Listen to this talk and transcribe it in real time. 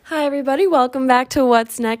Hi, everybody. Welcome back to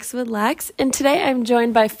What's Next with Lex. And today I'm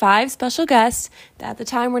joined by 5 special guests that at the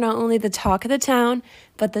time were not only the talk of the town,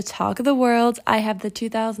 but the talk of the world. I have the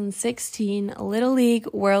 2016 Little League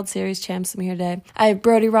World Series champs with me here today. I have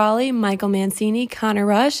Brody Raleigh, Michael Mancini, Connor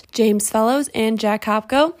Rush, James Fellows, and Jack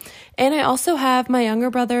Kopko. And I also have my younger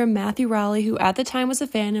brother, Matthew Raleigh, who at the time was a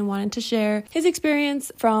fan and wanted to share his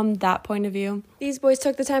experience from that point of view. These boys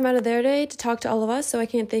took the time out of their day to talk to all of us, so I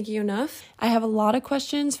can't thank you enough. I have a lot of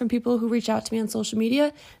questions from people who reach out to me on social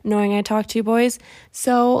media, knowing I talk to you boys.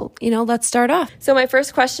 So, let's start off. So my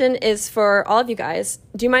first question is for all of you guys.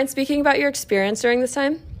 Do you mind speaking about your experience during this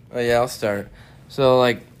time? Yeah, I'll start. So,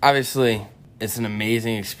 obviously, it's an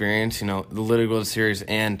amazing experience, the Little League World Series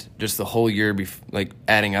and just the whole year,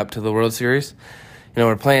 adding up to the World Series.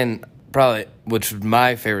 We're playing probably, which is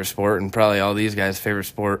my favorite sport and probably all these guys' favorite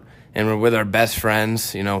sport, and we're with our best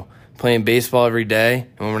friends, playing baseball every day.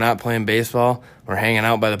 And when we're not playing baseball, we're hanging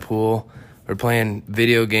out by the pool, we're playing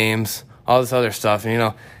video games, all this other stuff.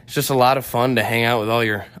 And, it's just a lot of fun to hang out with all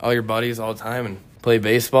your buddies all the time and play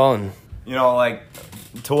baseball. And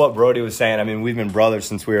to what Brody was saying, we've been brothers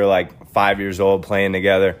since we were 5 years old playing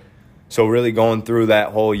together. So really going through that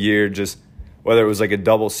whole year, just whether it was a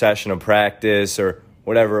double session of practice or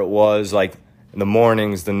whatever it was, in the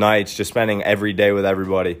mornings, the nights, just spending every day with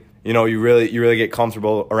everybody. You really get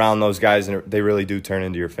comfortable around those guys, and they really do turn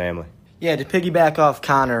into your family. Yeah, to piggyback off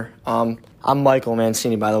Connor, I'm Michael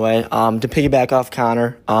Mancini, by the way. To piggyback off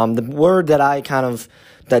Connor, the word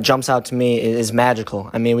that jumps out to me is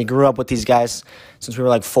magical. We grew up with these guys since we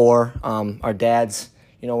were 4. Our dads,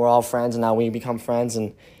 we're all friends, and now we become friends,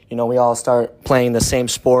 and, we all start playing the same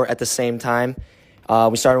sport at the same time.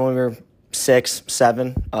 We started when we were 6,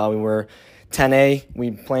 7. We were 10A,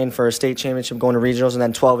 we playing for a state championship, going to regionals, and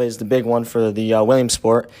then 12A is the big one for the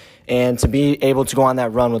Williamsport. And to be able to go on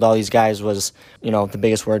that run with all these guys was, the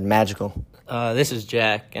biggest word, magical. This is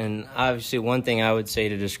Jack, and obviously one thing I would say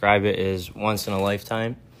to describe it is once in a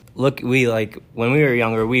lifetime. Look, when we were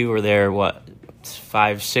younger, we were there,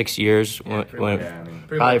 5, 6 years?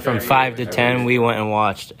 Probably from 5 to 10, we went and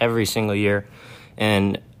watched every single year.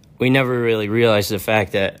 And we never really realized the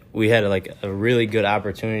fact that we had a really good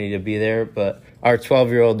opportunity to be there. But our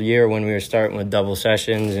 12-year-old year, when we were starting with double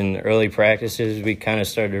sessions and early practices, we kind of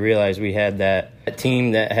started to realize we had that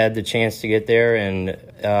team that had the chance to get there. And,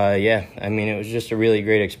 it was just a really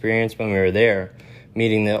great experience when we were there,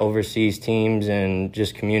 meeting the overseas teams and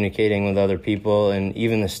just communicating with other people. And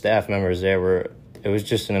even the staff members there it was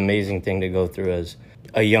just an amazing thing to go through as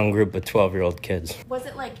a young group of 12-year-old kids. Was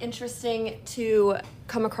it interesting to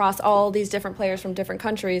come across all these different players from different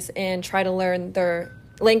countries and try to learn their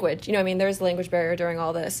language? There's a language barrier during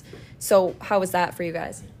all this. So how was that for you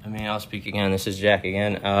guys? I'll speak again. This is Jack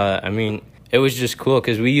again. It was just cool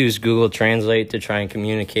because we used Google Translate to try and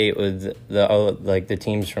communicate with the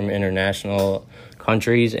teams from international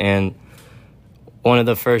countries. And one of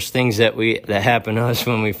the first things that happened to us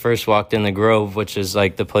when we first walked in the Grove, which is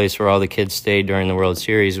the place where all the kids stayed during the World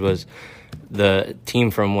Series, was the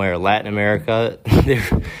team from Latin America.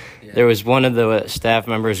 There was one of the staff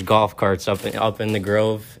members' golf carts up in the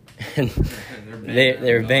Grove, and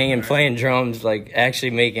they were banging, playing drums,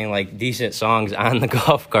 actually making decent songs on the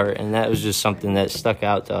golf cart, and that was just something that stuck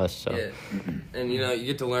out to us. So. Yeah. And you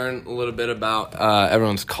get to learn a little bit about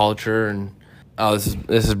everyone's culture. And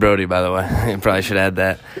this is Brody, by the way. I probably should add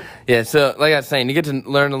that. Yeah. So like I was saying, you get to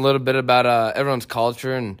learn a little bit about everyone's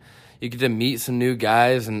culture, and you get to meet some new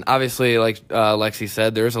guys. And obviously, like Lexi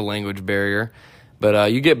said, there's a language barrier.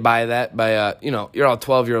 But you get by that by, you're all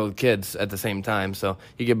 12-year-old kids at the same time. So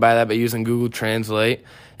you get by that by using Google Translate.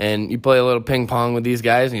 And you play a little ping pong with these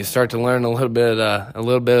guys, and you start to learn a little bit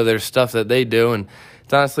of their stuff that they do. And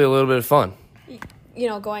it's honestly a little bit of fun.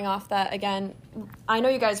 Going off that again, I know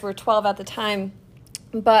you guys were 12 at the time,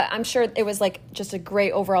 but I'm sure it was just a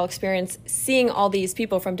great overall experience seeing all these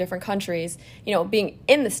people from different countries, being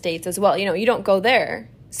in the States as well. You don't go there.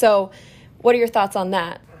 So what are your thoughts on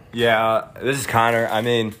that? Yeah, this is Connor.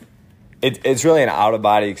 It's really an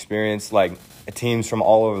out-of-body experience, teams from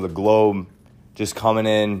all over the globe just coming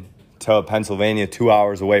in to Pennsylvania 2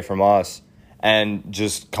 hours away from us and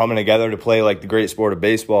just coming together to play the great sport of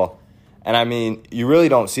baseball. And, you really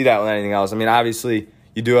don't see that with anything else. Obviously,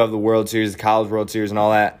 you do have the World Series, the College World Series and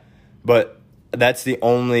all that, but that's the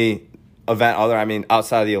only event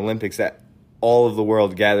outside of the Olympics that all of the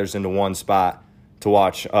world gathers into one spot to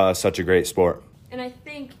watch such a great sport. And I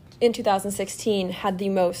think in 2016 had the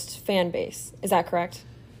most fan base. Is that correct?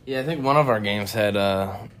 Yeah, I think one of our games had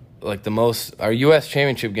the most. Our U.S.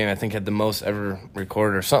 championship game, I think, had the most ever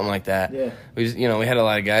recorded or something like that. Yeah. We had a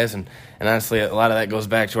lot of guys, and honestly, a lot of that goes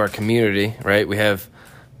back to our community, right? We have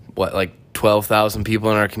like 12,000 people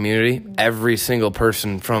in our community. Every single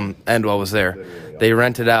person from Endwell was there. They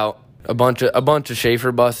rented out a bunch of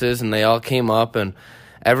Schaefer buses, and they all came up, and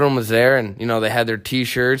everyone was there, and they had their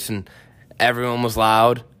T-shirts, and everyone was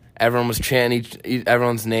loud. Everyone was chanting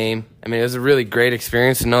everyone's name. I mean, it was a really great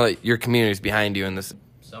experience to know that your community is behind you in this.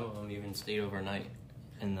 Some of them even stayed overnight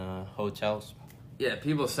in the hotels. Yeah,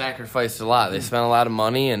 people sacrificed a lot. They spent a lot of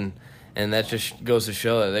money, and that just goes to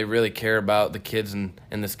show that they really care about the kids in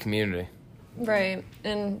this community. Right,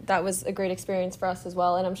 and that was a great experience for us as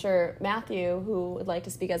well. And I'm sure Matthew, who would like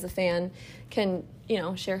to speak as a fan, can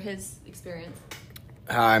share his experience.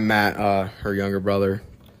 Hi, I'm Matt, her younger brother.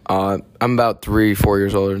 I'm about 3-4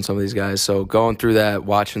 years older than some of these guys, so going through that,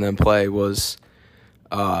 watching them play was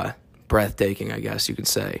breathtaking, I guess you could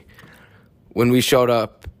say. When we showed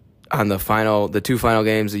up on the two final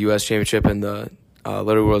games, the U.S. Championship and the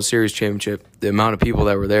Little World Series Championship, the amount of people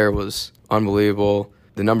that were there was unbelievable.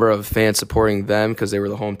 The number of fans supporting them, because they were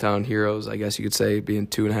the hometown heroes, I guess you could say, being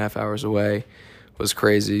 2.5 hours away, was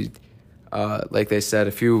crazy. Like they said,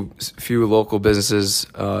 a few local business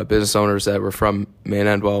owners that were from Maine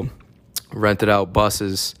Endwell rented out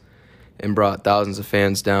buses and brought thousands of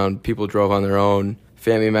fans down. People drove on their own.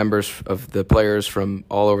 Family members of the players from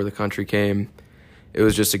all over the country came. It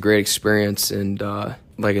was just a great experience, and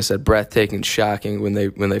like I said, breathtaking, shocking when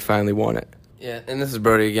they finally won it. Yeah, and this is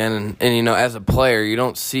Brody again, and as a player, you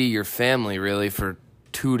don't see your family really for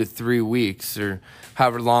 2 to 3 weeks or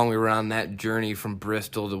however long we were on that journey from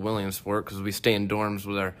Bristol to Williamsport, because we stay in dorms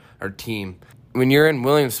with our team. When you're in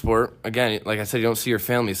Williamsport, again, like I said, you don't see your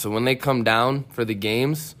family. So when they come down for the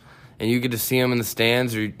games and you get to see them in the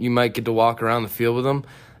stands, or you might get to walk around the field with them,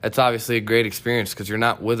 that's obviously a great experience because you're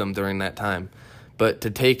not with them during that time. But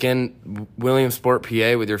to take in Williamsport,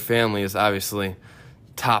 PA with your family is obviously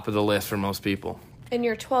top of the list for most people. And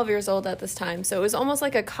you're 12 years old at this time, so it was almost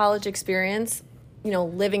like a college experience,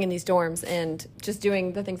 living in these dorms and just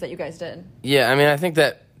doing the things that you guys did. Yeah, I mean, I think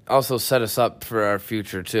that also set us up for our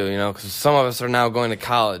future too, because some of us are now going to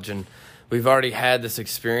college, and we've already had this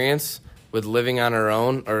experience with living on our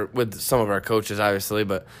own, or with some of our coaches, obviously,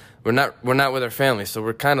 but we're not with our family, so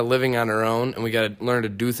we're kind of living on our own, and we got to learn to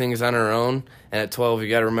do things on our own. And at 12, you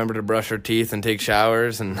got to remember to brush our teeth and take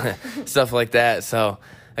showers and stuff like that. So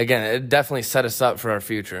again, it definitely set us up for our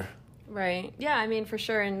future. Right. Yeah, I mean, for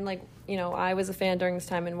sure. And I was a fan during this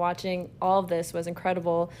time, and watching all of this was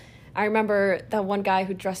incredible. I remember that one guy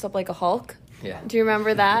who dressed up like a Hulk. Yeah. Do you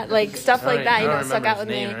remember that? Like stuff like that, stuck out with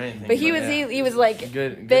me. But he was like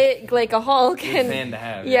good, big, like a Hulk. Good And fan to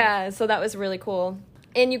have. yeah, so that was really cool.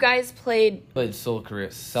 And you guys played South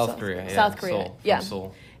Korea. South Korea. Seoul, Yeah. from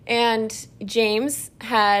Seoul. And James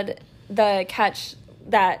had the catch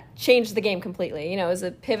that changed the game completely. It was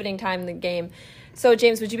a pivoting time in the game. So,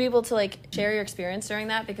 James, would you be able to, share your experience during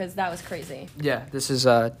that? Because that was crazy. Yeah, this is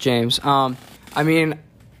James. I mean,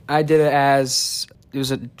 I did it as it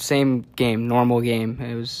was a same game, normal game.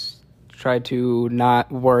 It was tried to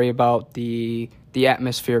not worry about the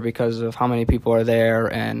atmosphere because of how many people are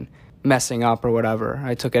there and messing up or whatever.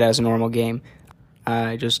 I took it as a normal game.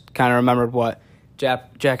 I just kind of remembered what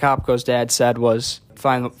Jack Hopko's dad said was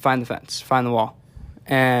find the fence, find the wall,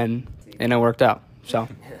 and it worked out. So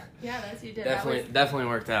Yeah, that's you did. Definitely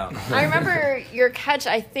worked out. I remember your catch,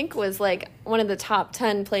 I think, was one of the top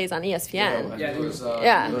 10 plays on ESPN. yeah, it was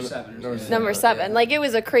Number 7. It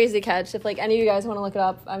was a crazy catch. If any of you guys want to look it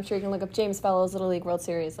up, I'm sure you can look up James Fellows Little League World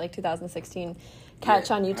Series 2016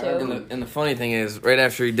 catch on YouTube. And the funny thing is, right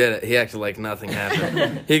after he did it, he acted like nothing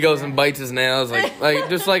happened. He goes and bites his nails, like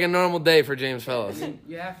just like a normal day for James Fellows.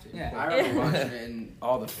 You have to. Yeah, I remember watching it, and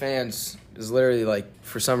all the fans is literally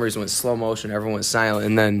for some reason went slow motion. Everyone went silent,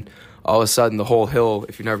 and then all of a sudden, the whole hill.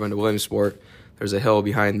 If you've never been to Williamsport, there's a hill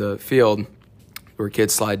behind the field where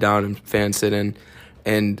kids slide down and fans sit in,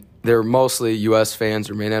 and they're mostly U.S.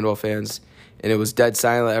 fans or Maine Endwell fans. And it was dead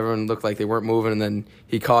silent. Everyone looked like they weren't moving, and then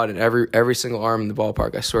he caught it. Every single arm in the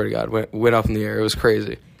ballpark, I swear to God, went up in the air. It was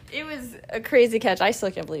crazy. It was a crazy catch. I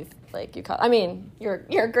still can't believe you caught. I mean, you're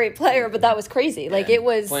a great player, but that was crazy. It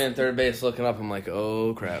was playing third base, looking up. I'm like,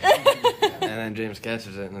 oh crap! And then James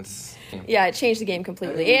catches it, and it's it changed the game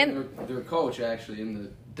completely. And their coach actually in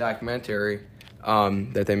the documentary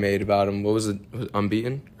that they made about him. What was it?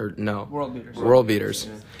 Unbeaten or no? World Beaters.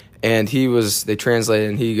 And they translated,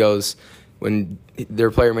 and he goes, when their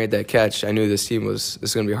player made that catch, I knew this is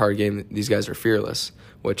going to be a hard game. These guys are fearless,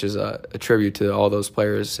 which is a tribute to all those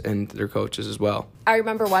players and their coaches as well. I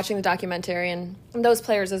remember watching the documentary, and those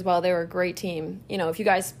players as well, they were a great team. If you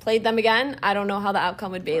guys played them again, I don't know how the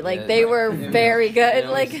outcome would be. They were very good.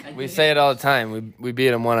 We say it all the time. We beat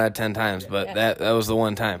them 1 out of 10 times, but that was the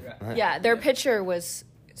one time. Yeah, their pitcher was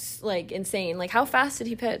like insane. Like, how fast did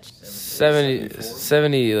he pitch?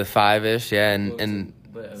 75-ish, yeah, and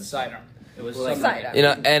Sidearm. It was Sidearm. you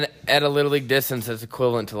know, and at a Little League distance, it's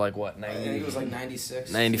equivalent to like what, 90, it was like 96.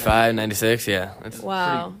 95, 96, yeah. It's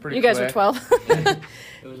Wow. pretty You guys quick. were 12.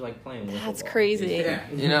 It was like playing with That's crazy.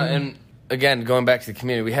 You know, and again, going back to the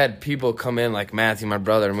community, we had people come in like Matthew, my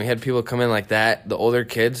brother, and we had people come in like that, the older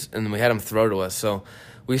kids, and we had them throw to us. So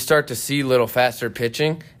we start to see a little faster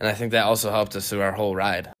pitching, and I think that also helped us through our whole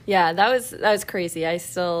ride. Yeah, that was crazy. I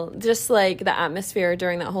still just like the atmosphere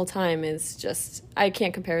during that whole time is just, I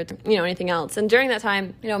can't compare it to anything else. And during that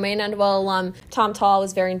time, Maine Endwell alum Tom Tall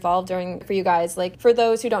was very involved for you guys. Like, for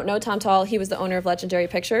those who don't know Tom Tall, he was the owner of Legendary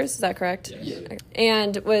Pictures. Is that correct? Yes.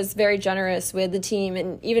 And was very generous with the team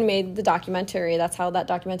and even made the documentary. That's how that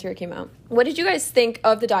documentary came out. What did you guys think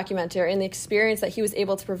of the documentary and the experience that he was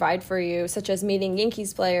able to provide for you, such as meeting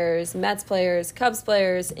Yankees players, Mets players, Cubs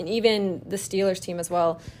players, and even the Steelers team as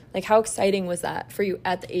well? Like, how exciting was that for you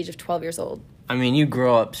at the age of 12 years old? I mean, you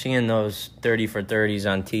grow up seeing those 30 for 30s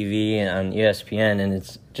on TV and on ESPN, and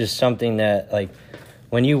it's just something that, like,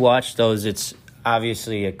 when you watch those, it's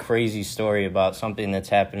obviously a crazy story about something that's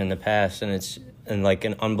happened in the past, and it's like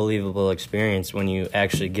an unbelievable experience when you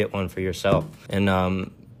actually get one for yourself. And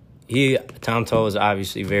Tom Toe was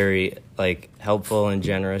obviously very helpful and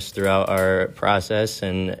generous throughout our process,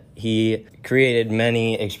 and he created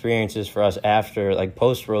many experiences for us after,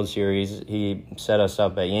 post World Series. He set us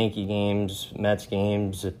up at Yankee games, Mets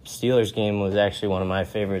games. The Steelers game was actually one of my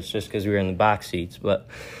favorites just because we were in the box seats, but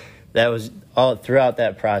that was all throughout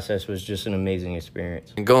that process was just an amazing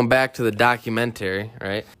experience. And going back to the documentary,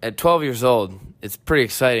 right? At 12 years old, it's pretty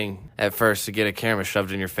exciting at first to get a camera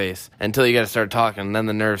shoved in your face until you got to start talking, and then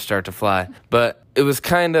the nerves start to fly. But it was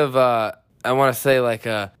kind of, I want to say,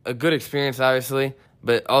 a good experience, obviously,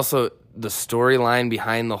 but also the storyline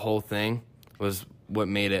behind the whole thing was what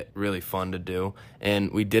made it really fun to do.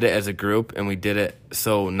 And we did it as a group, and we did it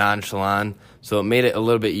so nonchalant, so it made it a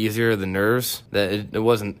little bit easier, the nerves, that it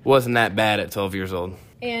wasn't that bad at 12 years old.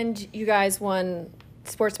 And you guys won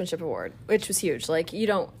Sportsmanship Award, which was huge. You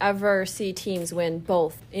don't ever see teams win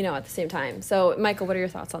both, at the same time. So, Michael, what are your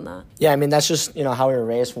thoughts on that? Yeah, I mean, that's just, how we were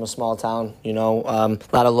raised from a small town, a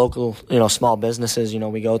lot of local, small businesses,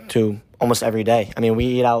 we go to almost every day. I mean, we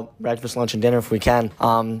eat out breakfast, lunch, and dinner if we can.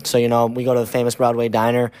 So, we go to the famous Broadway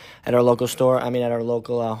Diner at our local store, at our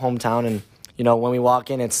local hometown, and when we walk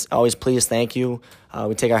in, it's always please, thank you.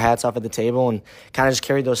 We take our hats off at the table and kind of just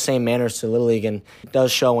carry those same manners to Little League. And it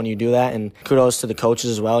does show when you do that. And kudos to the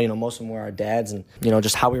coaches as well. Most of them were our dads and,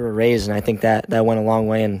 just how we were raised. And I think that went a long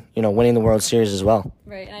way in, winning the World Series as well.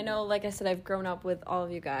 Right. And I know, like I said, I've grown up with all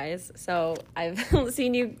of you guys. So I've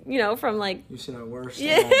seen you, from You've seen our worst.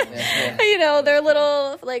 Yeah. Their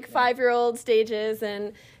little 5-year-old stages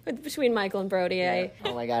and between Michael and Brody. Yeah.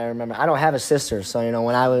 Oh my God, I remember. I don't have a sister, so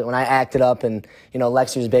when I acted up and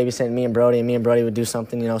Lexi was babysitting me and Brody would do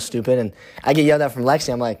something stupid, and I get yelled at from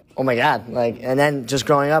Lexi. I'm like, oh my God, and then just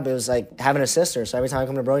growing up, it was like having a sister. So every time I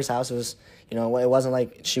come to Brody's house, it was it wasn't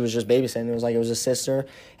like she was just babysitting. It was like it was a sister,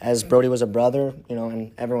 as Brody was a brother,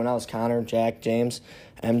 and everyone else, Connor, Jack, James,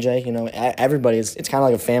 MJ, everybody. It's kind of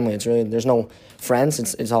like a family. It's really there's no friends.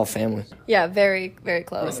 It's all family. Yeah, very very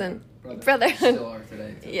close brother. Still are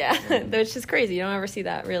today. Yeah, which is crazy. You don't ever see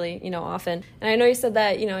that really, often. And I know you said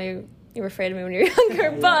that, you were afraid of me when you were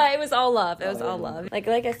younger, but it was all love. It was all love. Like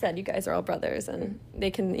I said, you guys are all brothers, and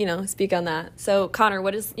they can, speak on that. So, Connor,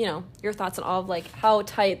 what is, your thoughts on all of, how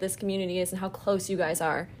tight this community is and how close you guys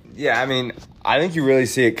are? Yeah, I mean, I think you really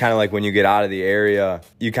see it kind of when you get out of the area.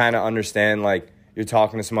 You kind of understand, you're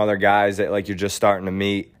talking to some other guys that, you're just starting to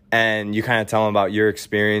meet. And you kind of tell them about your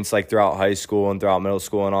experience, throughout high school and throughout middle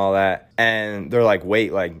school and all that. And they're like,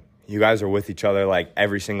 wait, you guys are with each other,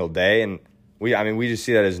 every single day. And we just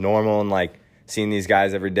see that as normal and, seeing these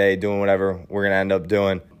guys every day doing whatever we're going to end up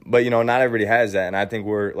doing. But, not everybody has that. And I think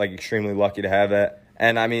we're, extremely lucky to have that.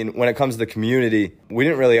 And, when it comes to the community, we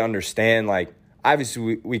didn't really understand,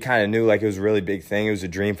 obviously, we kind of knew it was a really big thing. It was a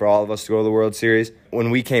dream for all of us to go to the World Series. When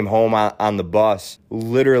we came home on the bus,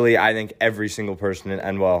 literally, I think every single person in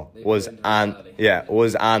Endwell was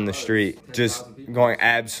on the street, just going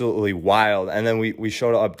absolutely wild. And then we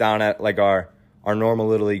showed up down at our normal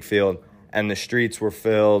Little League field, and the streets were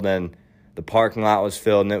filled, and the parking lot was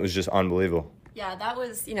filled, and it was just unbelievable. Yeah, that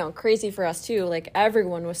was, crazy for us too.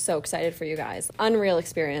 Everyone was so excited for you guys. Unreal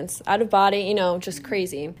experience. Out of body, just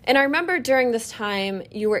crazy. And I remember during this time,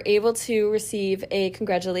 you were able to receive a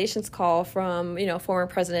congratulations call from, former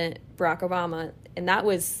President Barack Obama. And that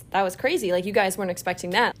was crazy. You guys weren't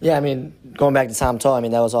expecting that. Yeah, going back to Tom Tull,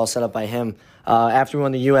 that was all set up by him. After we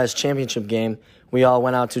won the U.S. championship game, we all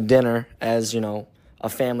went out to dinner as, a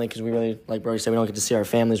family because we really, like Brody said, we don't get to see our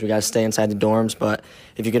families. We got to stay inside the dorms. But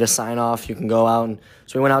if you get a sign off, you can go out. And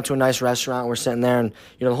so we went out to a nice restaurant. We're sitting there, and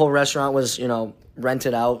the whole restaurant was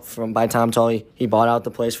rented out by Tom Tully. He bought out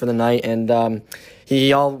the place for the night, and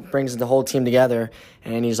he all brings the whole team together.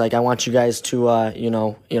 And he's like, I want you guys to,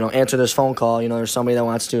 answer this phone call. There's somebody that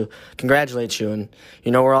wants to congratulate you. And,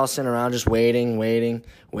 we're all sitting around just waiting, a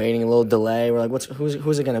little delay. We're like,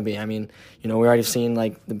 who's it going to be? I mean, we already seen,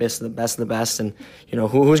 like, the best of the best. And,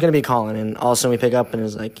 who's going to be calling? And all of a sudden we pick up, and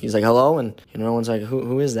he's like, hello? And, no one's like,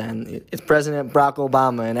 who is that? And it's President Barack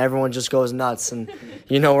Obama, and everyone just goes nuts. And,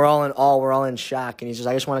 we're all in shock. And he's just,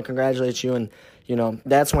 I just want to congratulate you. And,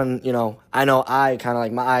 that's when, I know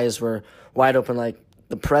my eyes were wide open, like,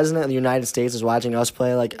 the president of the United States is watching us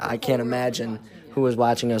play. Like, I can't imagine who was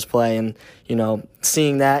watching us play. And,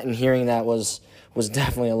 seeing that and hearing that was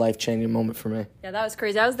definitely a life-changing moment for me. Yeah, that was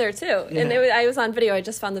crazy. I was there, too. Yeah. And I was on video. I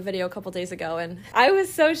just found the video a couple days ago, and I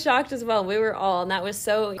was so shocked as well. We were all, and that was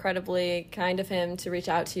so incredibly kind of him to reach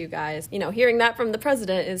out to you guys. Hearing that from the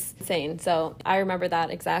president is insane. So I remember that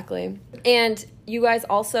exactly. And you guys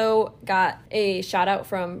also got a shout-out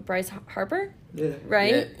from Bryce Harper? Yeah.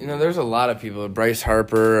 Right? Yeah, there's a lot of people. Bryce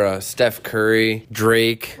Harper, Steph Curry,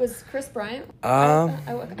 Drake. Was Chris Bryant? I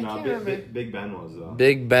can't remember. Big Ben was, though.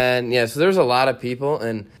 Big Ben. Yeah, so there's a lot of people.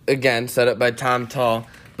 And, again, set up by Tom Tull.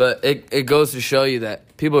 But it goes to show you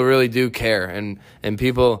that people really do care. And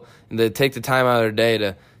people that take the time out of their day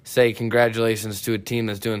to say congratulations to a team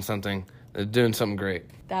that's doing something great.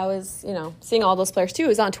 That was, seeing all those players, too. It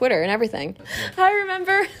was on Twitter and everything. I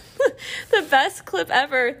remember the best clip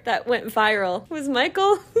ever that went viral was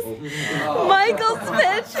Michael's pitch.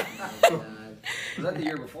 Was that the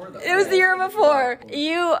year before, though? It was the year before.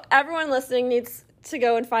 Everyone listening needs to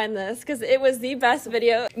go and find this because it was the best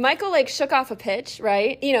video. Michael shook off a pitch,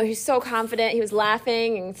 right? He's so confident. He was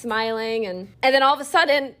laughing and smiling, and then all of a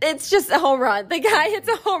sudden it's just a home run. The guy hits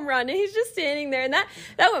a home run and he's just standing there, and that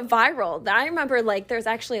went viral. I remember there's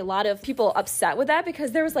actually a lot of people upset with that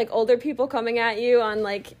because there was older people coming at you on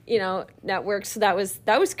networks. So that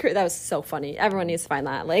was so funny. Everyone needs to find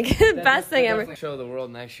that. The best thing ever. Show the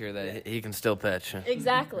world next year that he can still pitch.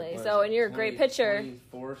 Exactly. So, and you're a great pitcher.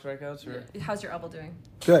 24 strikeouts or? How's your elbow doing?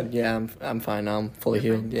 Good. Yeah, I'm fine now. I'm fully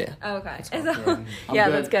healed. Yeah. Oh, okay. Yeah,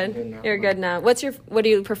 that's good. You're good now. What do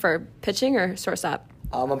you prefer, pitching or shortstop?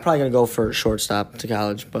 I'm probably going to go for shortstop to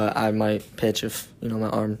college, but I might pitch if, my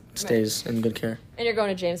arm stays in good care. And you're going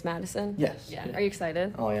to James Madison? Yes. Yeah. Are you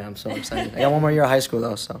excited? Oh, yeah, I'm so excited. I got one more year of high school,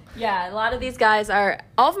 though, so. Yeah, a lot of these guys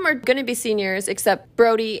all of them are going to be seniors except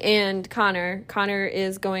Brody and Connor. Connor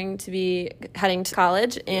is going to be heading to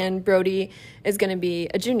college, and Brody is going to be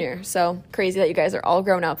a junior. So crazy that you guys are all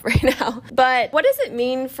grown up right now. But what does it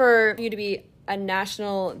mean for you to be a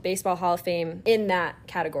National Baseball Hall of Fame in that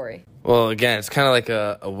category? Well, again, it's kind of like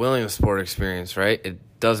a Williamsport experience, right? It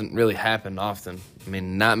doesn't really happen often. I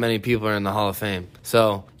mean, not many people are in the Hall of Fame.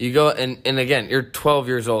 So you go, and again, you're 12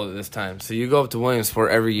 years old at this time. So you go up to Williamsport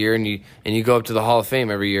every year, and you go up to the Hall of Fame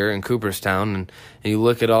every year in Cooperstown, and you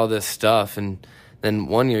look at all this stuff, and then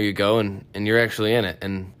one year you go, and you're actually in it.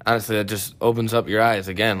 And honestly, that just opens up your eyes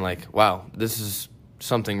again, wow, this is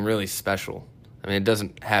something really special. I mean, it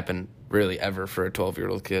doesn't happen really ever for a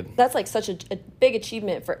 12-year-old kid. That's such a big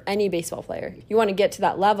achievement for any baseball player. You want to get to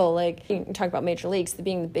that level, you can talk about major leagues,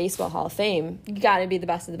 being the Baseball Hall of Fame, you got to be the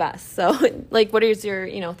best of the best. So, what is your,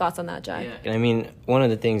 thoughts on that, Jai? Yeah. I mean, one of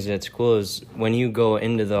the things that's cool is when you go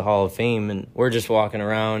into the Hall of Fame and we're just walking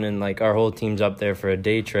around and our whole team's up there for a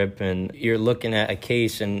day trip and you're looking at a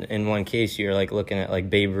case, and in one case you're looking at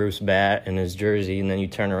Babe Ruth's bat and his jersey, and then you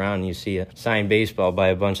turn around and you see a signed baseball by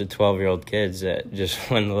a bunch of 12-year-old kids that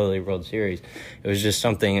just won the Lily World Series. It was just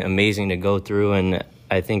something amazing to go through, and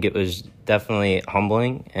I think it was definitely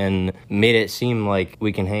humbling and made it seem like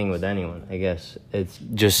we can hang with anyone, I guess. It's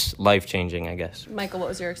just life-changing, I guess. Michael, what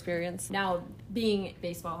was your experience now being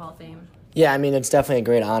Baseball Hall of Fame? Yeah, I mean, it's definitely a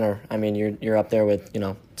great honor. I mean, you're up there with,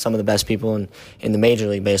 some of the best people in the Major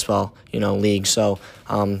League Baseball, league. So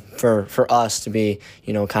for us to be,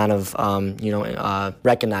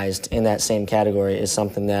 recognized in that same category is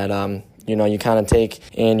something that, you kind of take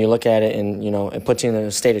and you look at it and, it puts you in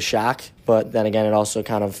a state of shock. But then again, it also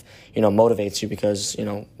kind of, motivates you because,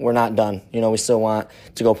 we're not done. We still want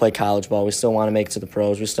to go play college ball. We still want to make it to the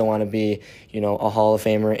pros. We still want to be, a Hall of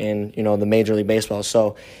Famer in, the Major League Baseball.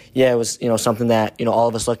 So, yeah, it was, something that, all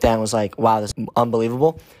of us looked at and was like, wow, this is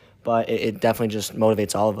unbelievable. But it definitely just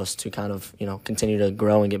motivates all of us to kind of, continue to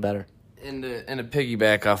grow and get better. And to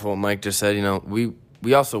piggyback off of what Mike just said,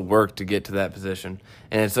 we also work to get to that position.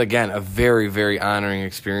 And it's, again, a very, very honoring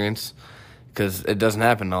experience because it doesn't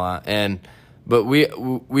happen a lot. But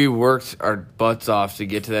we worked our butts off to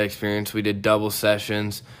get to that experience. We did double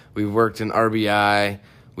sessions. We worked in RBI.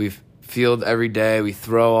 We field every day. We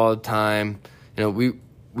throw all the time. You know,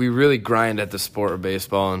 we really grind at the sport of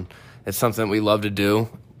baseball, and it's something we love to do,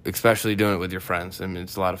 especially doing it with your friends. I mean,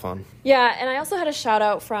 it's a lot of fun. Yeah, and I also had a shout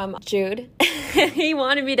out from Jude. He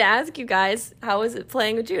wanted me to ask you guys, how is it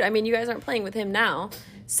playing with Jude? I mean, you guys aren't playing with him now.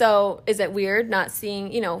 So is it weird not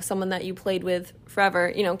seeing, you know, someone that you played with forever?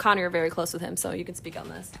 You know, Connor, you're very close with him, so you can speak on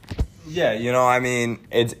this. Yeah, you know, I mean,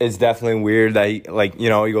 it's definitely weird that he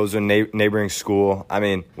goes to a neighboring school. I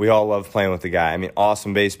mean, we all love playing with the guy. I mean,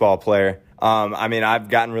 awesome baseball player. I mean, I've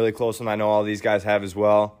gotten really close with him. I know all these guys have as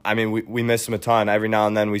well. I mean, we miss him a ton. Every now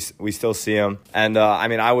and then we still see him. And, I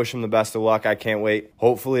mean, I wish him the best of luck. I can't wait.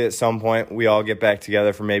 Hopefully at some point we all get back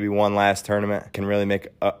together for maybe one last tournament. Can really make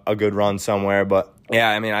a good run somewhere. But, yeah,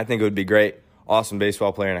 I mean, I think it would be great. Awesome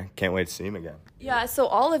baseball player, and I can't wait to see him again. Yeah, so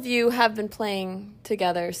all of you have been playing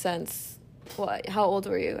together since, what? How old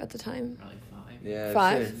were you at the time? Probably 5. Yeah,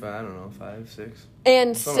 Five? I don't know, 5, 6.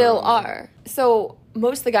 And Somewhere still around are. So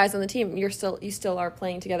most of the guys on the team, you still are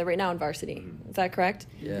playing together right now in varsity. Is that correct?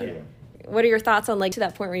 Yeah. What are your thoughts on, like, to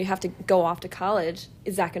that point where you have to go off to college?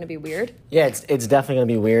 Is that going to be weird? Yeah, it's definitely going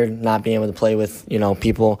to be weird not being able to play with, you know,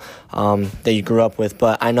 people that you grew up with.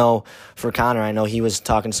 But I know for Connor, I know he was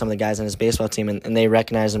talking to some of the guys on his baseball team, and they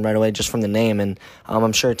recognized him right away just from the name. And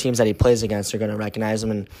I'm sure teams that he plays against are going to recognize him.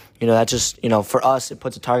 And, you know, that just, you know, for us, it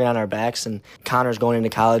puts a target on our backs. And Connor's going into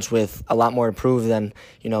college with a lot more to prove than,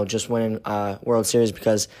 you know, just winning World Series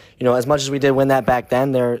because, you know, as much as we did win that back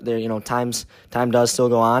then, there you know, time does still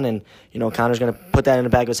go on. And, you know, Connor's going to put that in the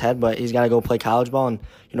back of his head, but he's got to go play college ball and,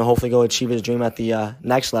 you know, hopefully go achieve his dream at the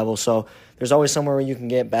next level. So there's always somewhere where you can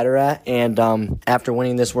get better at. And after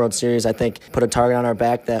winning this World Series, I think put a target on our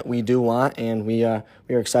back that we do want, and we are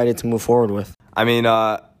excited to move forward with. I mean,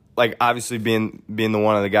 like obviously being the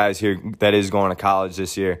one of the guys here that is going to college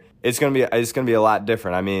this year, it's gonna be a lot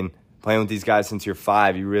different. I mean, playing with these guys since you're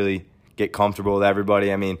 5, you really get comfortable with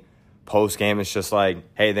everybody. I mean, post game it's just like,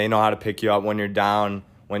 hey, they know how to pick you up when you're down.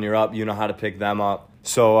 When you're up, you know how to pick them up.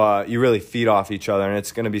 So you really feed off each other, and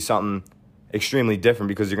it's going to be something extremely different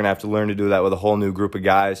because you're going to have to learn to do that with a whole new group of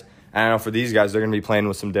guys. And I know for these guys, they're going to be playing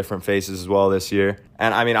with some different faces as well this year.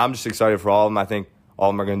 And, I mean, I'm just excited for all of them. I think all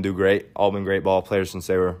of them are going to do great. All been great ball players since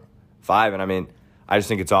they were 5. And, I mean, I just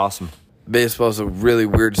think it's awesome. Baseball is a really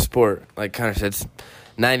weird sport. Like Connor said, it's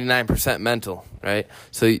 99% mental, right?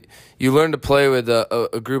 So you learn to play with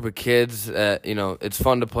a group of kids that, you know, it's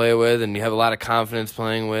fun to play with and you have a lot of confidence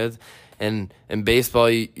playing with. And in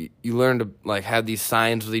baseball, you learn to, like, have these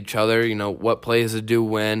signs with each other, you know, what plays to do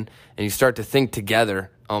when, and you start to think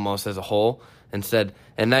together almost as a whole instead.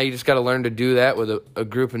 And now you just got to learn to do that with a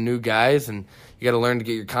group of new guys, and you got to learn to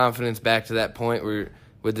get your confidence back to that point where you're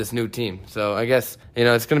with this new team. So I guess, you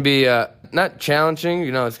know, it's going to be not challenging,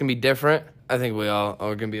 you know, it's going to be different. I think we all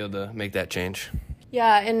are going to be able to make that change.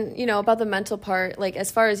 Yeah, and, you know, about the mental part, like,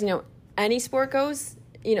 as far as, you know, any sport goes,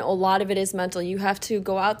 you know, a lot of it is mental. You have to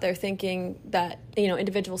go out there thinking that, you know,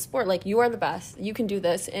 individual sport, like, you are the best. You can do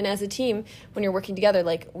this. And as a team, when you're working together,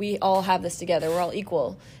 like, we all have this together. We're all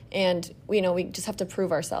equal. And, you know, we just have to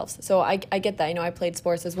prove ourselves. So I get that. You know, I played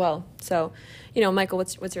sports as well. So, you know, Michael,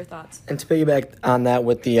 what's your thoughts? And to piggyback on that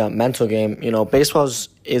with the mental game, you know,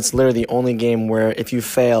 it's literally the only game where if you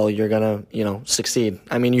fail, you're going to, you know, succeed.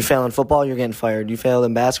 I mean, you fail in football, you're getting fired. You fail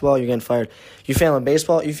in basketball, you're getting fired. You fail in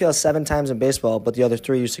baseball, you fail 7 times in baseball, but the other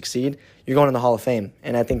 3 you succeed, you're going in the Hall of Fame.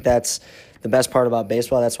 And I think that's the best part about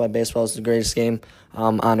baseball. That's why baseball is the greatest game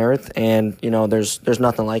on earth. And, you know, there's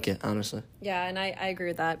nothing like it, honestly. Yeah, and I agree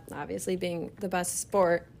with that, obviously being the best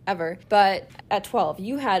sport ever. But at 12,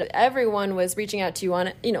 everyone was reaching out to you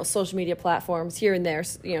on, you know, social media platforms here and there,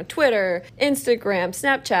 you know, Twitter, Instagram,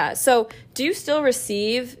 Snapchat. So do you still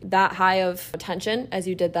receive that high of attention as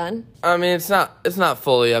you did then? I mean, it's not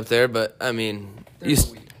fully up there, but I mean,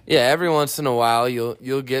 every once in a while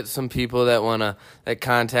you'll get some people that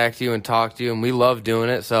contact you and talk to you, and we love doing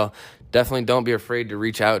it. So definitely don't be afraid to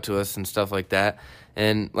reach out to us and stuff like that.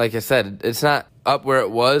 And like I said, it's not up where it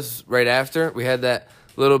was right after. We had that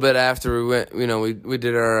little bit after we went, you know, we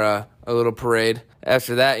did our little parade.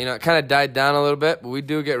 After that, you know, it kind of died down a little bit, but we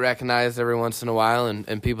do get recognized every once in a while,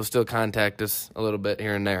 and people still contact us a little bit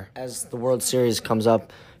here and there. As the World Series comes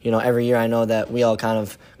up, you know, every year I know that we all kind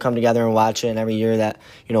of come together and watch it, and every year that,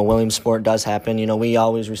 you know, Williamsport does happen, you know, we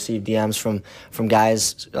always receive DMs from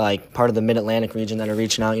guys like part of the Mid-Atlantic region that are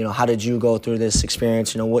reaching out, you know, how did you go through this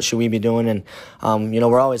experience, you know, what should we be doing? And, you know,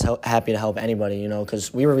 we're always happy to help anybody, you know,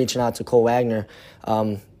 because we were reaching out to Cole Wagner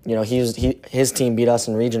his team beat us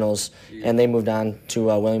in regionals, and they moved on to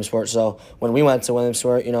Williamsport. So when we went to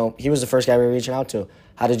Williamsport, he was the first guy we were reaching out to.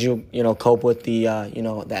 How did you, cope with the,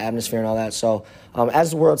 the atmosphere and all that? So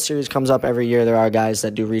as the World Series comes up every year, there are guys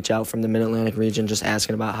that do reach out from the Mid-Atlantic region just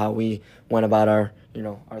asking about how we went about our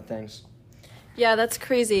things. Yeah, that's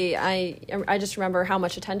crazy. I just remember how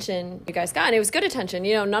much attention you guys got, and it was good attention.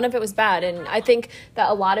 None of it was bad, and I think that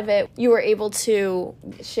a lot of it, you were able to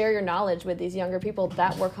share your knowledge with these younger people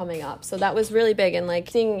that were coming up. So that was really big, and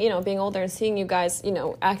seeing, being older and seeing you guys,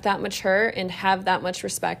 act that mature and have that much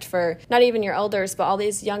respect for not even your elders, but all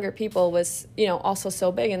these younger people was, also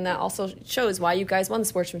so big, and that also shows why you guys won the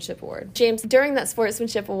Sportsmanship Award. James, during that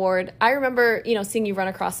Sportsmanship Award, I remember, seeing you run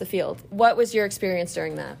across the field. What was your experience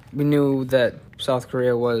during that? We knew that South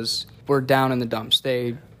Korea were down in the dumps.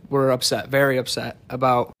 They were upset, very upset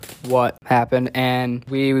about what happened, and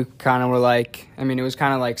we kind of were it was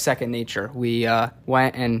kind of like second nature. We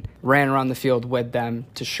went and ran around the field with them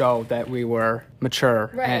to show that we were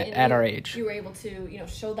mature at our age. You were able to,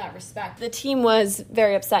 show that respect. The team was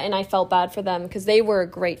very upset, and I felt bad for them because they were a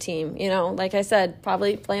great team. Like I said,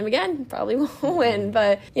 probably play them again, probably won't win,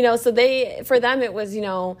 but, so for them it was,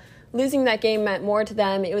 losing that game meant more to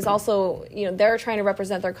them. It was also, they're trying to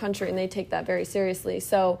represent their country, and they take that very seriously.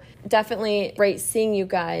 So definitely great seeing you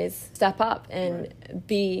guys step up and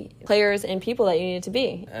be players and people that you needed to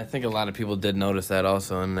be. I think a lot of people did notice that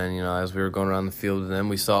also. And then, as we were going around the field with them,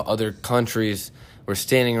 we saw other countries were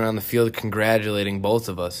standing around the field congratulating both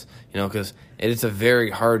of us, because it's a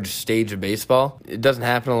very hard stage of baseball. It doesn't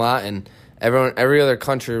happen a lot, and every other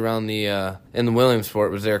country around in the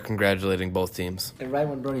Williamsport was there congratulating both teams. And right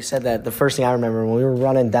when Brody said that, the first thing I remember when we were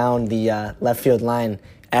running down the left field line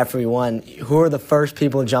after we won, who were the first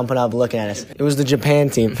people jumping up looking at us? It was the Japan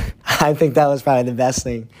team. I think that was probably the best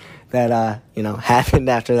thing that happened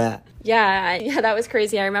after that. Yeah, that was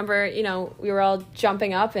crazy. I remember, we were all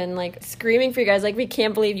jumping up and screaming for you guys, we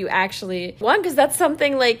can't believe you actually won, because that's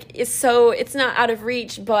something it's not out of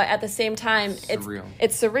reach, but at the same time,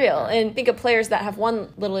 it's surreal. And think of players that have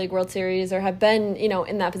won Little League World Series or have been,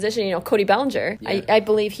 in that position. Cody Bellinger, yeah. I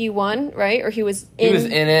believe he won, right? Or he was in. He was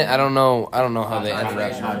in it. I don't know how they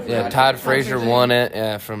ended up. Yeah, Todd Frazier won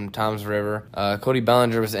it from Tom's River. Cody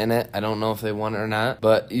Bellinger was in it. I don't know if they won it or not,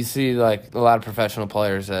 but you see a lot of professional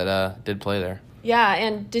players that did play there. Yeah,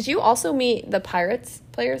 and did you also meet the Pirates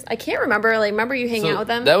players? I can't remember. Remember you hanging out with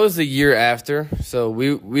them? That was the year after. So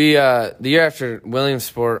we the year after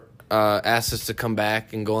Williamsport asked us to come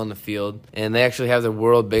back and go on the field, and they actually have the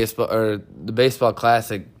World Baseball or the Baseball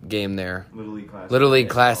Classic game there. Little League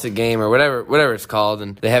Classic game or whatever it's called,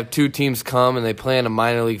 and they have two teams come and they play in a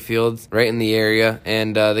minor league field right in the area,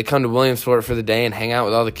 and they come to Williamsport for the day and hang out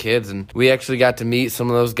with all the kids, and we actually got to meet some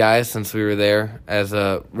of those guys since we were there as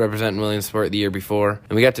representing Williamsport the year before,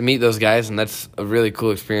 and we got to meet those guys, and that's a really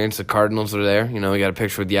cool experience. The Cardinals were there, we got a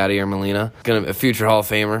picture with Yadier Molina, gonna be a future Hall of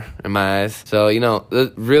Famer in my eyes. So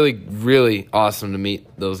really, really awesome to meet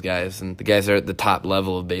those guys, and the guys are at the top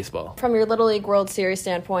level of baseball. From your Little League World Series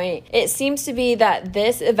standpoint, it seems to be that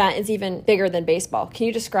this event is even bigger than baseball. Can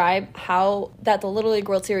you describe how that the Little League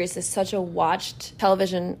World Series is such a watched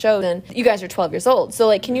television show? And you guys are 12 years old,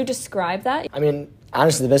 so can you describe that?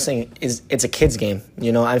 Honestly, the best thing is it's a kid's game.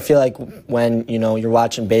 I feel like when you're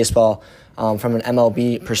watching baseball from an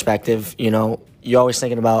MLB perspective, you're always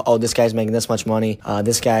thinking about, oh, this guy's making this much money.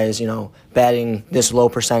 This guy is, batting this low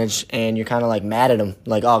percentage, and you're kind of mad at him.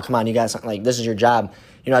 Oh, come on, you guys, this is your job.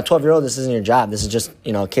 At 12-year-old, this isn't your job. This is just,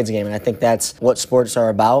 a kid's game. And I think that's what sports are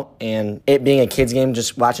about. And it being a kid's game,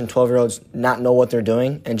 just watching 12-year-olds not know what they're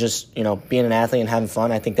doing and just, being an athlete and having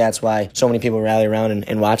fun, I think that's why so many people rally around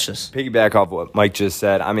and watch this. Piggyback off what Mike just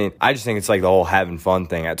said. I just think it's the whole having fun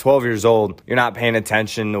thing. At 12 years old, you're not paying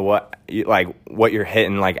attention to what you're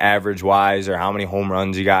hitting, average-wise, or how many home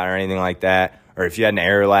runs you got or anything like that. Or if you had an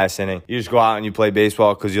error last inning, you just go out and you play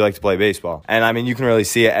baseball because you like to play baseball. And, you can really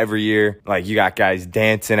see it every year. You got guys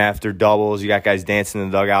dancing after doubles. You got guys dancing in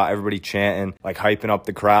the dugout, everybody chanting, hyping up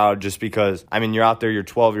the crowd just because, you're out there, you're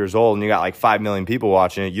 12 years old, and you got 5 million people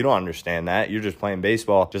watching it. You don't understand that. You're just playing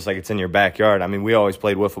baseball just like it's in your backyard. We always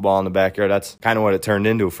played wiffle ball in the backyard. That's kind of what it turned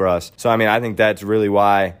into for us. So, I think that's really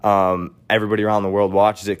why everybody around the world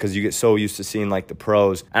watches it, because you get so used to seeing the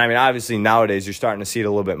pros. And obviously nowadays you're starting to see it a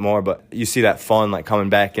little bit more, but you see that fun coming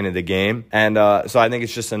back into the game. And so I think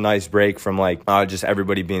it's just a nice break from just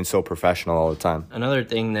everybody being so professional all the time. Another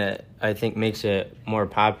thing that I think makes it more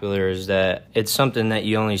popular is that it's something that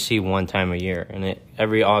you only see one time a year. And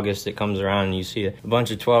every August it comes around and you see a bunch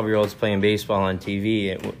of 12-year-olds playing baseball on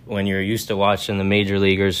TV when you're used to watching the major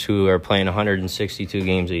leaguers who are playing 162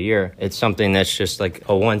 games a year. It's something that's just like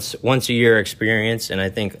a once a year experience. And I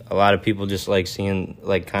think a lot of people just like seeing,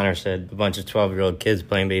 like Connor said, a bunch of 12-year-old kids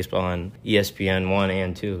playing baseball on ESPN 1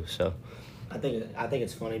 and 2. So I think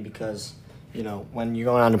it's funny because, you know, when you're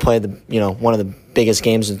going on to play one of the biggest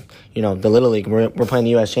games of, the Little League, we're playing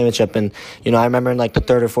the U.S. Championship, and, I remember in, like, the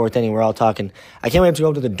third or fourth inning, we're all talking, I can't wait to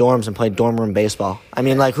go to the dorms and play dorm room baseball. I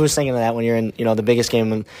mean, like, who's thinking of that when you're in, the biggest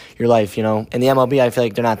game of your life, In the MLB, I feel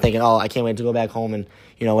like they're not thinking, oh, I can't wait to go back home and,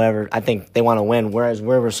 whatever. I think they want to win, whereas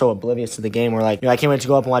we're so oblivious to the game. We're like, I can't wait to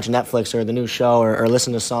go up and watch Netflix or the new show or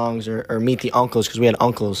listen to songs or meet the uncles, because we had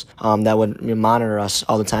uncles that would monitor us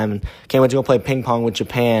all the time. And can't wait to go play ping pong with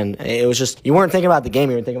Japan. It was just, you weren't thinking about the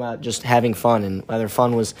game, you were thinking about just having fun, and whether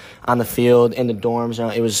fun was on the field, in the dorms,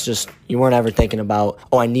 it was just, you weren't ever thinking about,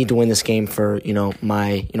 oh, I need to win this game for,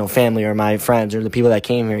 my, family or my friends or the people that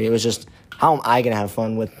came here. It was just, how am I going to have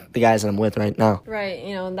fun with the guys that I'm with right now? Right,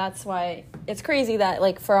 and that's why it's crazy that,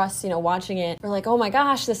 like, for us, watching it, we're like, oh my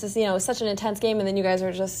gosh, this is, such an intense game, and then you guys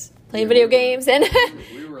are just playing video games, and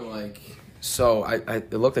we were like, so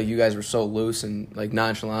it looked like you guys were so loose and like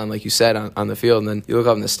nonchalant, like you said, on the field, and then you look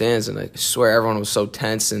up in the stands, and I swear everyone was so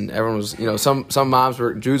tense, and everyone was, some moms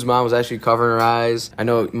were, Drew's mom was actually covering her eyes. I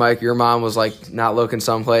know, Mike, your mom was like not looking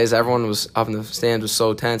someplace. Everyone was up in the stands was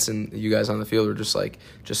so tense, and you guys on the field were just like,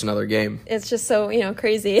 just another game. It's just so,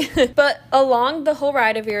 crazy. But along the whole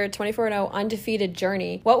ride of your 24-0 undefeated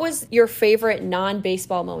journey, what was your favorite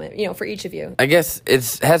non-baseball moment, for each of you? I guess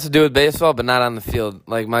it has to do with baseball, but not on the field.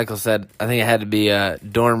 Like Michael said, I think it had to be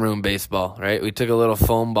dorm room baseball, right? We took a little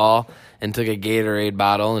foam ball and took a Gatorade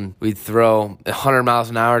bottle, and we'd throw 100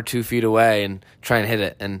 miles an hour 2 feet away and try and hit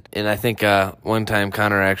it. And I think one time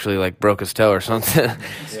Connor actually like broke his toe or something,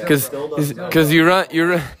 because you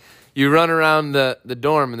run around the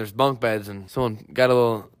dorm and there's bunk beds, and someone got a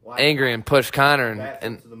little angry and pushed Connor,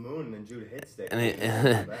 and to the moon, and Jude hits it. And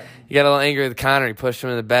he got a little angry with Connor. He pushed him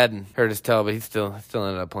in the bed and hurt his toe, but he still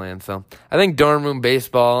ended up playing. So I think dorm room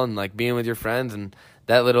baseball and like being with your friends and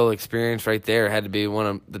that little experience right there had to be one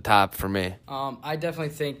of the top for me. I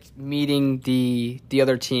definitely think meeting the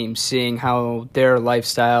other team, seeing how their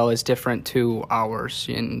lifestyle is different to ours,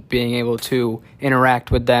 and being able to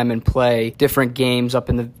interact with them and play different games up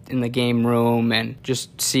in the game room, and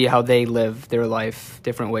just see how they live their life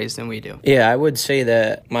different ways than we do. Yeah, I would say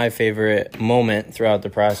that my favorite moment throughout the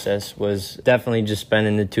process was definitely just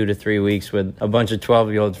spending the 2 to 3 weeks with a bunch of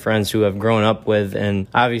 12-year-old friends who I've grown up with, and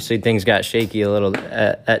obviously things got shaky a little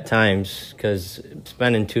at times, because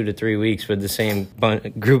spending 2 to 3 weeks with the same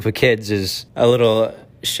group of kids is a little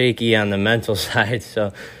shaky on the mental side.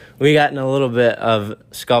 So we got in a little bit of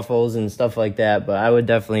scuffles and stuff like that, but I would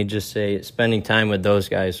definitely just say spending time with those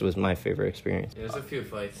guys was my favorite experience. There's a few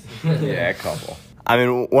fights. Yeah, a couple. I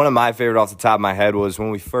mean, one of my favorite off the top of my head was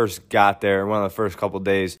when we first got there, one of the first couple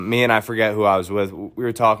days, me and I forget who I was with, we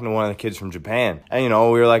were talking to one of the kids from Japan. And, we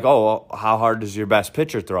were like, oh, well, how hard does your best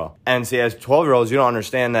pitcher throw? And see, as 12-year-olds, you don't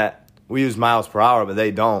understand that we use miles per hour, but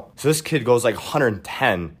they don't. So this kid goes like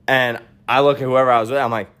 110. And I look at whoever I was with,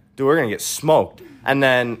 I'm like, dude, we're going to get smoked. And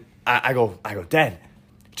then I go, Dad,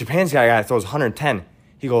 Japan's got a guy that throws 110.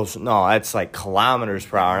 He goes, no, that's like kilometers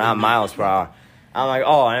per hour, not miles per hour. I'm like,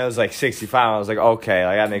 oh, and it was like 65. I was like, okay,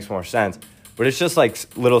 like that makes more sense. But it's just like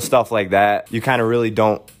little stuff like that you kind of really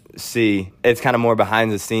don't see. It's kind of more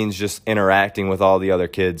behind the scenes, just interacting with all the other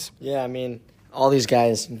kids. Yeah, I mean, all these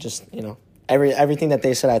guys just, everything that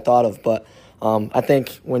they said I thought of. But I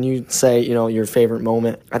think when you say, your favorite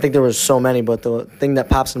moment, I think there was so many, but the thing that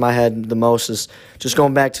pops in my head the most is just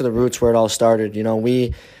going back to the roots where it all started.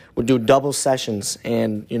 We would do double sessions,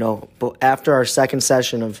 and, but after our second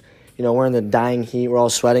session of, we're in the dying heat, we're all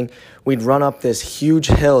sweating, we'd run up this huge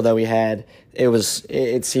hill that we had.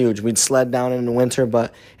 It's huge. We'd sled down in the winter,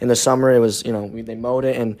 but in the summer it was, they mowed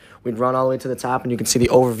it, and we'd run all the way to the top, and you could see the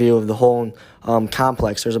overview of the whole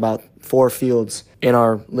complex. There's about 4 fields in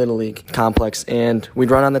our Little League complex, and we'd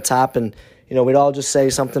run on the top, and, we'd all just say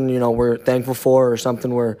something, we're thankful for or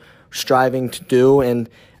something we're striving to do, and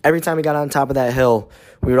every time we got on top of that hill,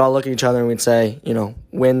 we would all look at each other and we'd say,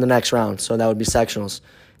 win the next round. So that would be sectionals.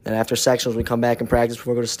 Then after sectionals, we come back and practice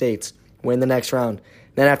before we go to states. Win the next round.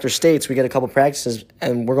 Then after states, we get a couple practices,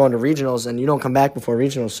 and we're going to regionals, and you don't come back before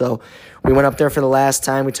regionals. So we went up there for the last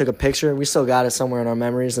time. We took a picture. We still got it somewhere in our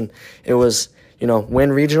memories, and it was, win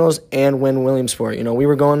regionals and win Williamsport. We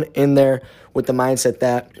were going in there with the mindset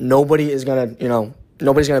that nobody is going to,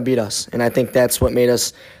 nobody's going to beat us. And I think that's what made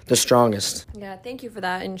us the strongest. Yeah, thank you for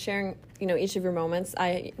that and sharing, each of your moments.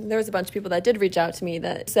 There was a bunch of people that did reach out to me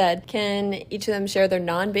that said, can each of them share their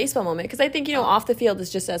non-baseball moment? Because I think, off the field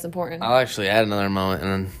is just as important. I'll actually add another moment,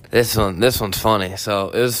 and then this one's funny. So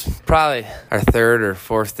it was probably our third or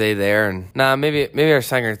fourth day there, and maybe our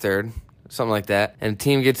second or third. Something like that. And the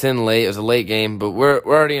team gets in late. It was a late game, but we're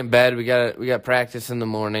already in bed. We got practice in the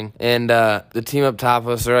morning. And the team up top of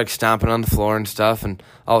us, they're like stomping on the floor and stuff. And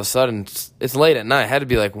all of a sudden, it's late at night. It had to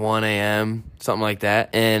be like 1 a.m., something like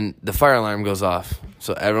that. And the fire alarm goes off.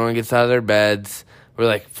 So everyone gets out of their beds.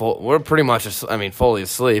 We're pretty much, fully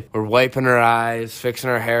asleep. We're wiping our eyes, fixing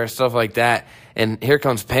our hair, stuff like that. And here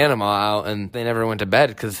comes Panama out, and they never went to bed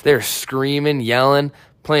because they're screaming, yelling,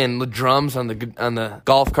 playing the drums on the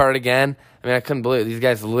golf cart again. I couldn't believe it. These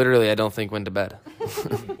guys literally, I don't think, went to bed.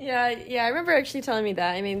 Yeah, I remember actually telling me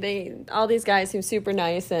that. All these guys seem super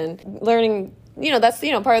nice and learning, that's,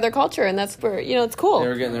 part of their culture, and that's where, it's cool. They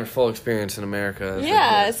were getting their full experience in America.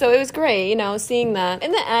 Yeah, so it was great, seeing that.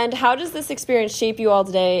 In the end, how does this experience shape you all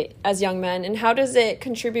today as young men, and how does it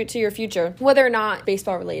contribute to your future, whether or not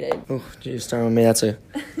baseball related? Oh, geez, starting with me,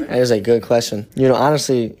 that is a good question.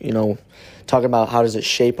 Honestly, talking about how does it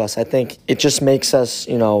shape us, I think it just makes us,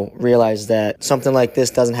 realize that something like this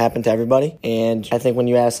doesn't happen to everybody. And I think when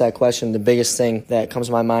you ask that question, the biggest thing that comes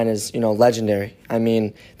to my mind is, legendary.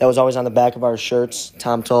 That was always on the back of our shirts.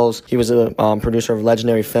 Tom Tolles, he was a producer of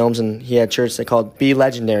Legendary Films, and he had shirts that called Be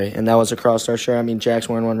Legendary, and that was across our shirt. Jack's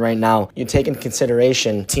wearing one right now. You take into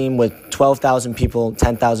consideration a team with 12,000 people,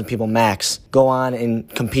 10,000 people max, go on and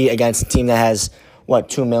compete against a team that has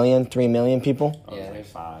 2 million, 3 million people? Yeah,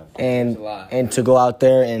 and to go out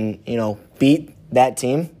there and, beat that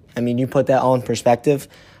team, you put that all in perspective,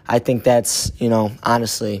 I think that's,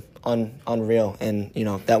 honestly unreal, and,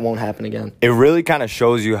 that won't happen again. It really kind of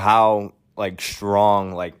shows you how,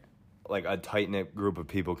 strong, a tight-knit group of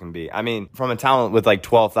people can be. From a town with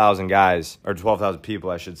 12,000 guys, or 12,000 people,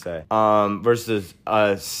 I should say, versus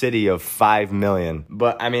a city of 5 million.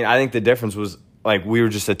 But, I think the difference was, we were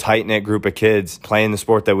just a tight-knit group of kids playing the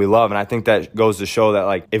sport that we love. And I think that goes to show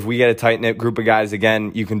that, if we get a tight-knit group of guys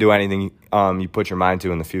again, you can do anything you put your mind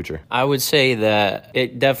to in the future. I would say that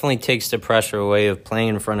it definitely takes the pressure away of playing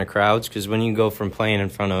in front of crowds, because when you go from playing in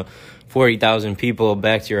front of 40,000 people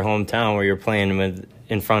back to your hometown where you're playing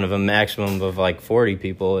in front of a maximum of 40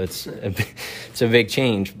 people, it's a big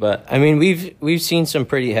change. But we've seen some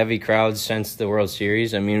pretty heavy crowds since the World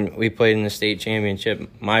Series. We played in the state championship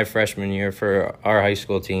my freshman year for our high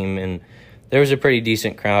school team, and there was a pretty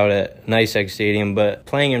decent crowd at NYSEG Stadium, but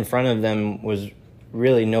playing in front of them was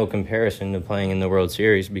really no comparison to playing in the World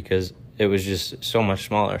Series because it was just so much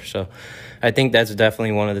smaller. So I think that's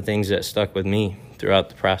definitely one of the things that stuck with me throughout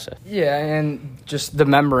the process. Yeah, and just the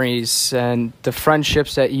memories and the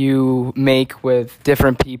friendships that you make with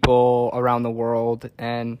different people around the world,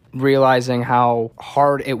 and realizing how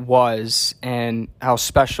hard it was and how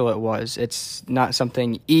special it was. It's not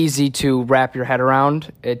something easy to wrap your head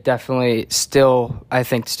around. It definitely still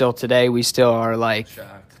today, we still are shocked,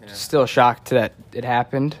 yeah. Still shocked that it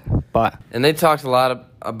happened. And they talked a lot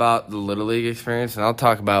about the Little League experience, and I'll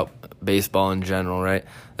talk about baseball in general, right?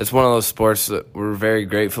 It's one of those sports that we're very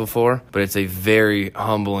grateful for, but it's a very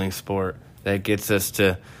humbling sport that gets us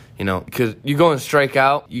to, because you go and strike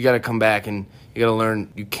out, you got to come back and you got to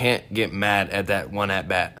learn you can't get mad at that one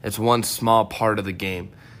at-bat. It's one small part of the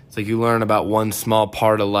game. It's you learn about one small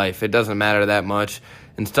part of life. It doesn't matter that much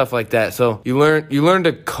and stuff like that. So you learn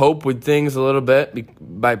to cope with things a little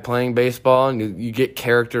bit by playing baseball, and you get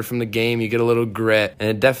character from the game. You get a little grit, and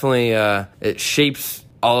it definitely it shapes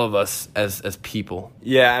all of us as people.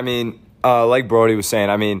 Yeah, like Brody was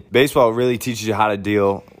saying, baseball really teaches you how to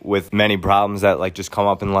deal with many problems that just come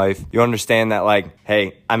up in life. You understand that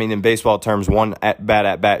hey, in baseball terms, one bad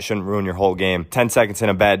at bat shouldn't ruin your whole game. 10 seconds in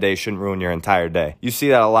a bad day shouldn't ruin your entire day. You see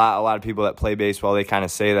that a lot of people that play baseball, they kind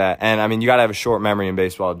of say that. And you got to have a short memory in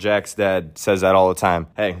baseball. Jack's dad says that all the time.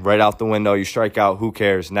 Hey, right out the window, you strike out, who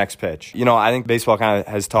cares? Next pitch. I think baseball kind of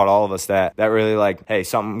has taught all of us that really hey,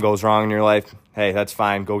 something goes wrong in your life, hey, that's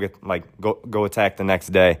fine. Go get go attack the next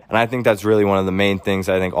day. And I think that's really one of the main things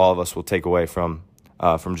I think all of us will take away from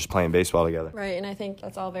just playing baseball together. Right, and I think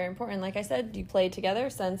that's all very important. Like I said, you played together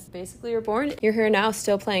since basically you were born. You're here now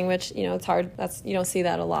still playing, which, it's hard. You don't see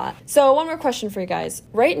that a lot. So one more question for you guys.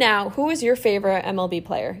 Right now, who is your favorite MLB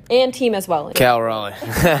player and team as well? Cal Raleigh.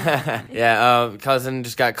 Yeah, cousin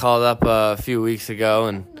just got called up a few weeks ago.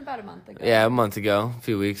 About a month ago. Yeah, a month ago, a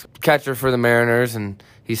few weeks. Catcher for the Mariners, and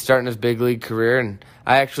he's starting his big league career, and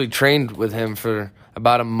I actually trained with him for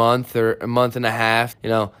about a month or a month and a half, you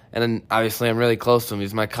know, and then obviously I'm really close to him.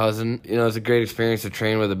 He's my cousin. You know, it's a great experience to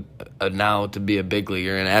train with now to be a big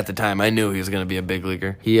leaguer, and at the time I knew he was going to be a big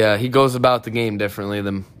leaguer. He goes about the game differently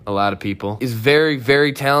than a lot of people. He's very,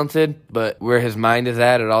 very talented, but where his mind is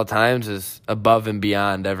at all times is above and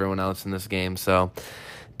beyond everyone else in this game. So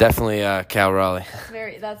definitely Cal Raleigh.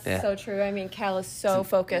 That's so true. I mean, Cal is so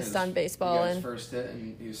focused on baseball, and first hit,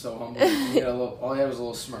 and he was so humble. All he had was a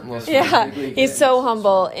little smirk. Yeah, he's so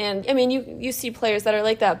humble, and I mean, you see players that are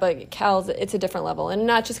like that, but Cal's, it's a different level, and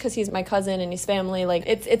not just because he's my cousin and he's family. Like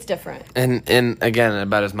it's different. And again,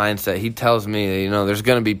 about his mindset, he tells me that, you know, there's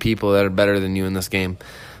going to be people that are better than you in this game,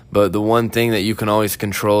 but the one thing that you can always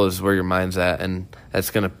control is where your mind's at, and that's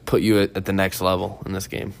going to put you at the next level in this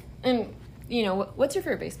game. And you know, what's your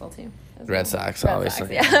favorite baseball team? Red Sox,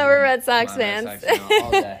 obviously. Yeah, we're Red Sox fans. Red Sox fan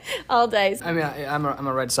all day. All day. I mean, I'm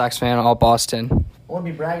a Red Sox fan, all Boston. I won't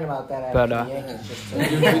be bragging about that. But, The Yankees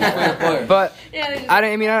just But Yeah, I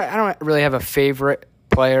don't really have a favorite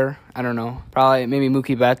player. I don't know. Probably maybe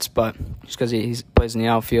Mookie Betts, but just because he plays in the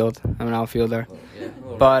outfield. I'm an outfielder. Yeah, a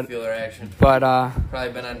little But- fielder action. But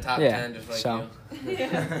Probably been on top 10 just like so. you.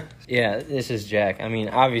 Yeah, this is Jack. I mean,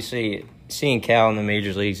 obviously, seeing Cal in the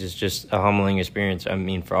major leagues is just a humbling experience. I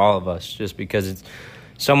mean, for all of us, just because it's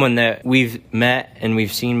someone that we've met and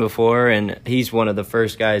we've seen before, and he's one of the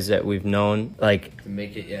first guys that we've known, like To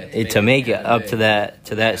make it, up to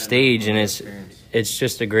that stage, and it's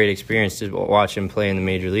just a great experience to watch him play in the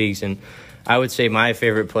major leagues. And I would say my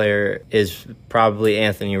favorite player is probably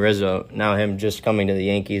Anthony Rizzo. Now, him just coming to the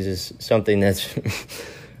Yankees is something that's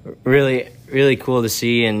really, really cool to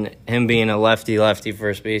see, and him being a lefty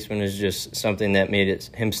first baseman is just something that made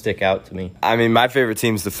him stick out to me. I mean, my favorite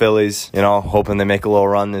team's the Phillies, you know, hoping they make a little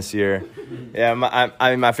run this year. Yeah,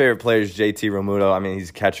 my favorite player is JT Realmuto. I mean, he's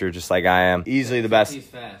a catcher just like I am. Easily the best. He's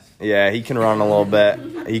fast. Yeah, he can run a little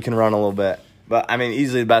bit. But, I mean,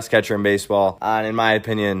 easily the best catcher in baseball. And in my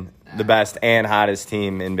opinion, the best and hottest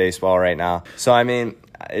team in baseball right now. So, I mean,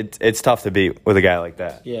 it's tough to beat with a guy like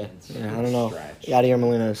that. Yeah, I don't know. Yadier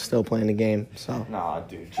Molina is still playing the game, so. No,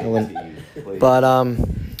 dude. But I'm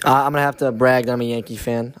gonna have to brag that I'm a Yankee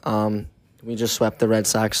fan. We just swept the Red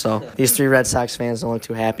Sox, so these three Red Sox fans don't look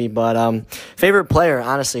too happy. But favorite player,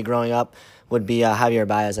 honestly, growing up would be Javier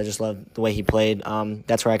Baez. I just loved the way he played.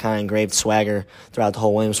 That's where I kind of engraved swagger throughout the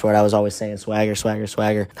whole Williamsport. I was always saying swagger.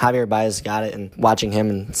 Javier Baez got it, and watching him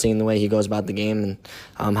and seeing the way he goes about the game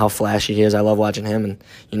and how flashy he is, I love watching him. And,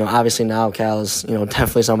 you know, obviously now Cal is, you know,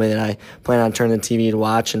 definitely somebody that I plan on turning the TV to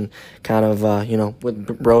watch, and kind of, you know,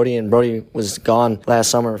 with Brody. And Brody was gone last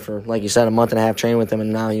summer for, like you said, a month and a half training with him,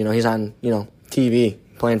 and now, you know, he's on, you know, TV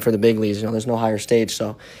playing for the big leagues. You know, there's no higher stage,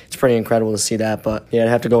 so it's pretty incredible to see that. But yeah, I'd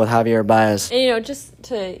have to go with Javier Baez. And, you know, just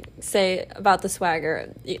to say about the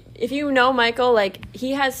swagger, if you know Michael, like,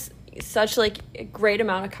 he has such, like, a great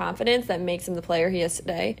amount of confidence that makes him the player he is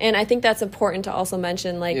today. And I think that's important to also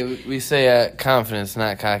mention, like... Yeah, we say confidence,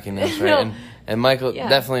 not cockiness, right? No. And Michael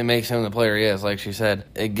definitely makes him the player he is, like she said.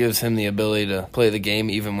 It gives him the ability to play the game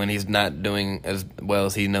even when he's not doing as well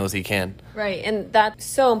as he knows he can. Right, and that's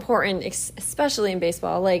so important, especially in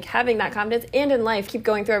baseball. Like, having that confidence, and in life, keep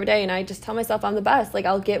going through every day. And I just tell myself I'm the best. Like,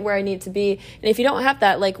 I'll get where I need to be. And if you don't have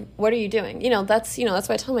that, like, what are you doing? You know, that's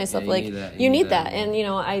why I tell myself, you like, need that. you need that. And, you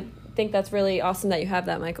know, I think that's really awesome that you have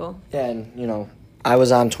that, Michael. Yeah, and, you know, I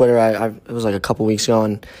was on Twitter, it was like a couple weeks ago,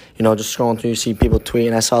 and, you know, just scrolling through, you see people tweet,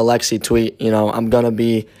 and I saw Lexi tweet, you know, I'm going to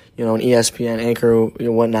be, you know, an ESPN anchor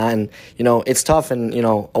and whatnot. And, you know, it's tough in, you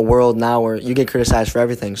know, a world now where you get criticized for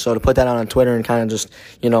everything. So to put that out on Twitter and kind of just,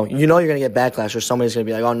 you know you're going to get backlash, or somebody's going to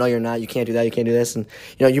be like, oh, no, you're not. You can't do that. You can't do this. And,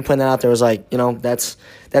 you know, you putting that out there was like, you know, that's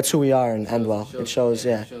who we are in Endwell. It shows,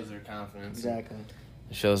 yeah. It shows her confidence. Exactly.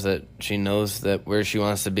 It shows that she knows that where she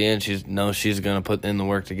wants to be, and she knows she's going to put in the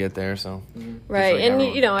work to get there. So Right, like and,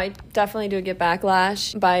 everyone. you know, I definitely do get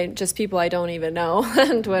backlash by just people I don't even know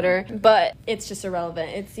on Twitter. But it's just irrelevant.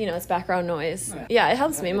 It's, you know, it's background noise. Yeah, it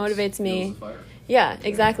helps me. It motivates me. Yeah,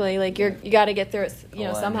 exactly. Like, you got to get through it, you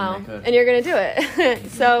know, somehow, and you're going to do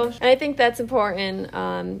it. So, and I think that's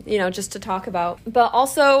important, you know, just to talk about. But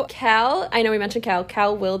also, Cal, I know we mentioned Cal.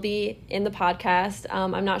 Cal will be in the podcast.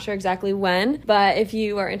 I'm not sure exactly when, but if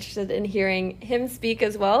you are interested in hearing him speak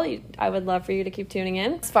as well, I would love for you to keep tuning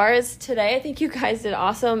in. As far as today, I think you guys did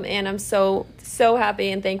awesome, and I'm so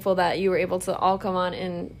happy and thankful that you were able to all come on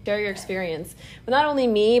and share your experience with not only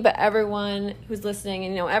me, but everyone who's listening,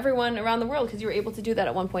 and, you know, everyone around the world, because you were able to do that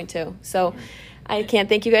at one point too. So I can't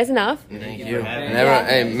thank you guys enough. Thank you. And everyone,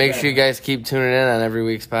 hey, make sure you guys keep tuning in on every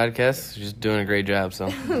week's podcast. You're just doing a great job. So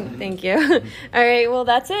Thank you. All right, well,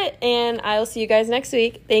 that's it, and I will see you guys next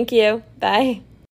week. Thank you. Bye.